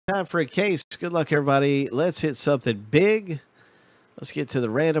Time for a case. Good luck, everybody. Let's hit something big. Let's get to the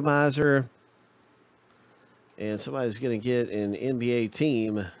randomizer. And somebody's going to get an NBA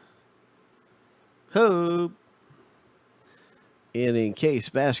team. Hope. In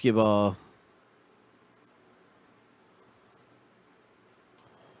Encased basketball.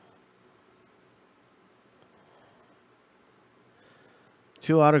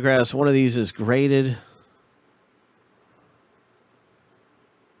 Two autographs. One of these is graded.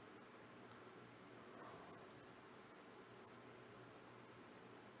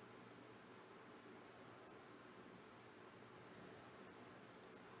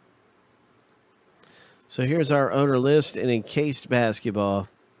 So here's our owner list in Encased basketball.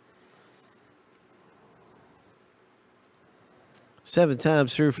 7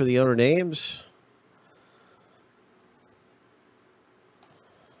 times through for the owner names.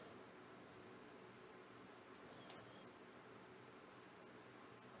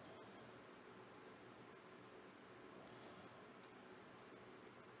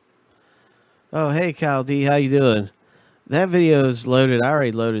 Oh, hey, Kyle D. How you doing? That video is loaded. I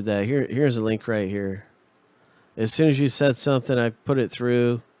already loaded that. Here's a link right here. As soon as you said something, I put it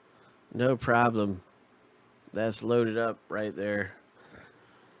through. No problem. That's loaded up right there.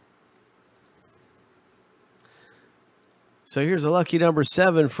 So here's a lucky number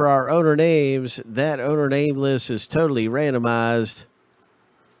 7 for our owner names. That owner name list is totally randomized.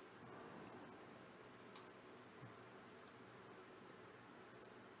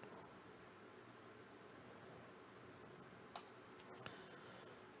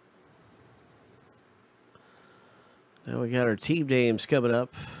 Now we got our team names coming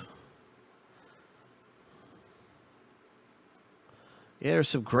up. Yeah, there's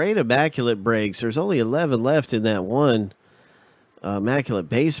some great immaculate breaks. There's only 11 left in that one immaculate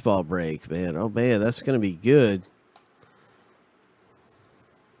baseball break, man. Oh, man, that's going to be good.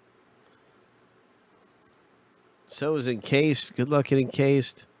 So is Encased. Good luck in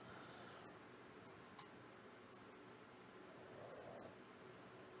Encased.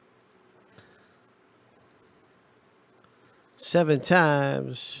 Seven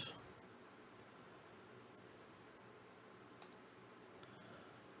times.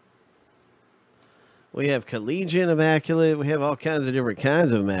 We have collegiate immaculate. We have all kinds of different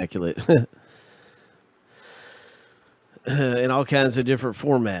kinds of immaculate. In all kinds of different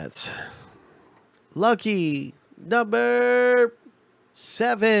formats. Lucky number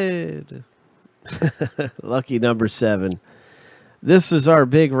 7. Lucky number 7. This is our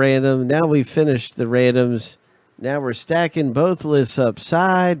big random. Now we've finished the randoms. Now we're stacking both lists up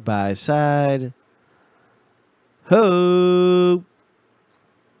side by side. Hope.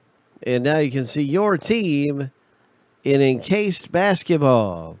 And now you can see your team in Encased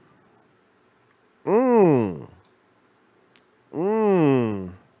basketball.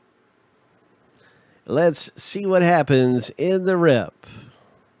 Let's see what happens in the rip.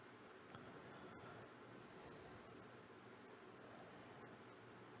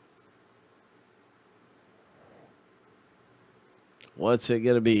 What's it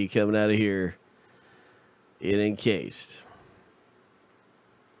going to be coming out of here in Encased?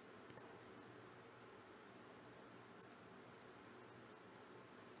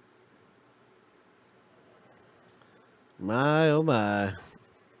 My, oh my.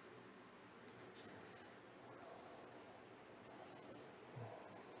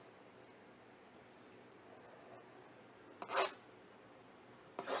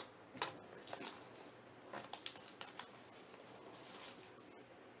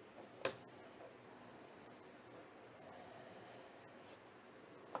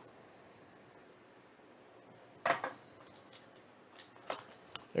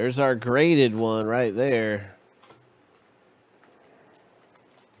 There's our graded one right there.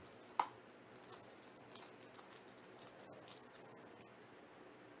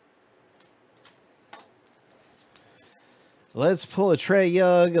 Let's pull a Trey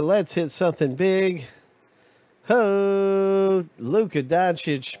Young. Let's hit something big. Ho, Luka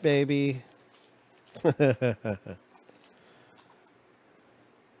Doncic, baby.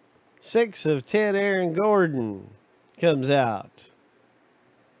 6 of 10, Aaron Gordon comes out.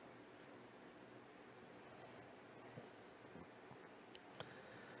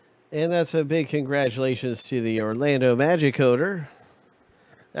 And that's a big congratulations to the Orlando Magic owner.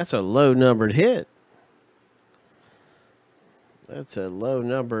 That's a low-numbered hit. That's a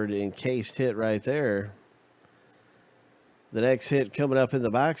low-numbered Encased hit right there. The next hit coming up in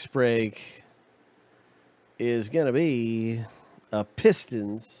the box break is going to be a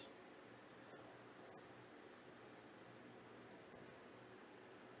Pistons.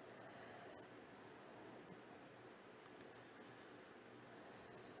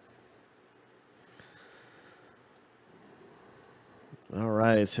 All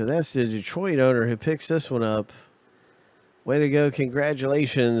right, so that's the Detroit owner who picks this one up. Way to go.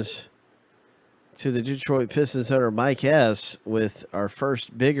 Congratulations to the Detroit Pistons owner, Mike S., with our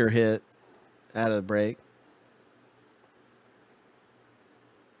first bigger hit out of the break.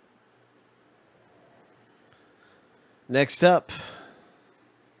 Next up,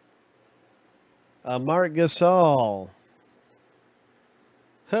 Marc Gasol.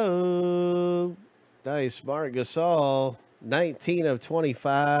 Oh, nice. Marc Gasol, 19 of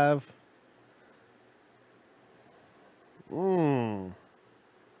 25.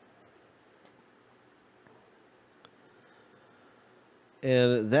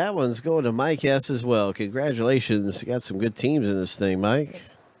 And that one's going to Mike S. as well. Congratulations. You got some good teams in this thing, Mike.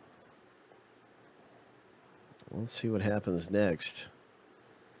 Let's see what happens next.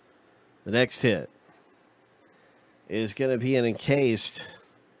 The next hit is going to be an encased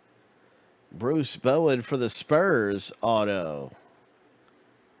Bruce Bowen for the Spurs auto.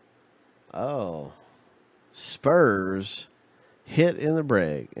 Oh, Spurs hit in the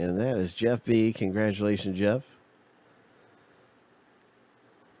break. And that is Jeff B. Congratulations, Jeff.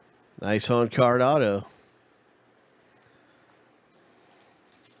 Nice on-card auto.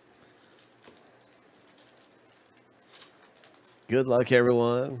 Good luck,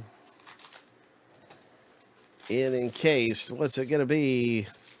 everyone. Encased. What's it going to be?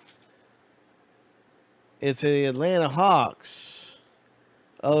 It's the Atlanta Hawks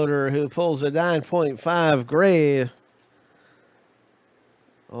owner who pulls a 9.5 grade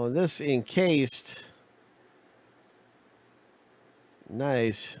on this encased.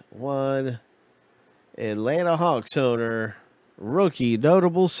 Nice one. Atlanta Hawks owner, rookie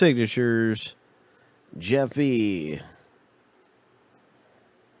notable signatures, Jeff B.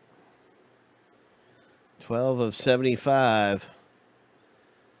 12 of 75.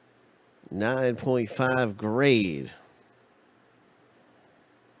 9.5 grade.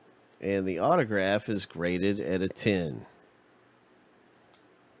 And the autograph is graded at a 10.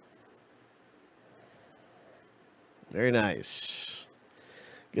 Very nice.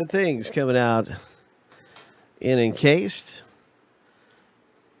 Good things coming out in Encased.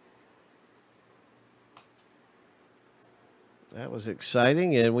 That was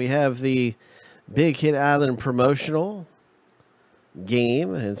exciting. And we have the Big Hit Island promotional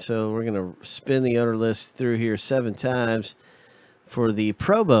game. And so we're going to spin the owner list through here 7 times for the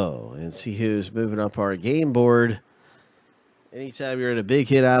promo and see who's moving up our game board. Anytime you're at a Big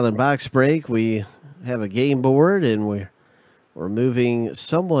Hit Island box break, we have a game board, and we're moving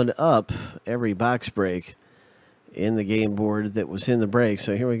someone up every box break in the game board that was in the break.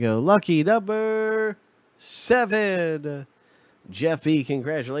 So here we go. Lucky number 7. Jeff B.,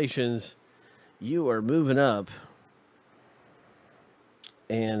 congratulations. You are moving up.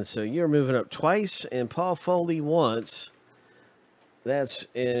 And so you're moving up twice, and Paul Foley once. That's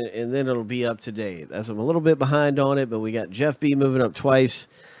and then it'll be up to date. As I'm a little bit behind on it, but we got Jeff B moving up twice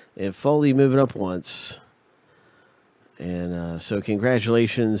and Foley moving up once. And so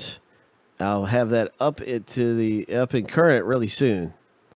congratulations. I'll have that up in current really soon.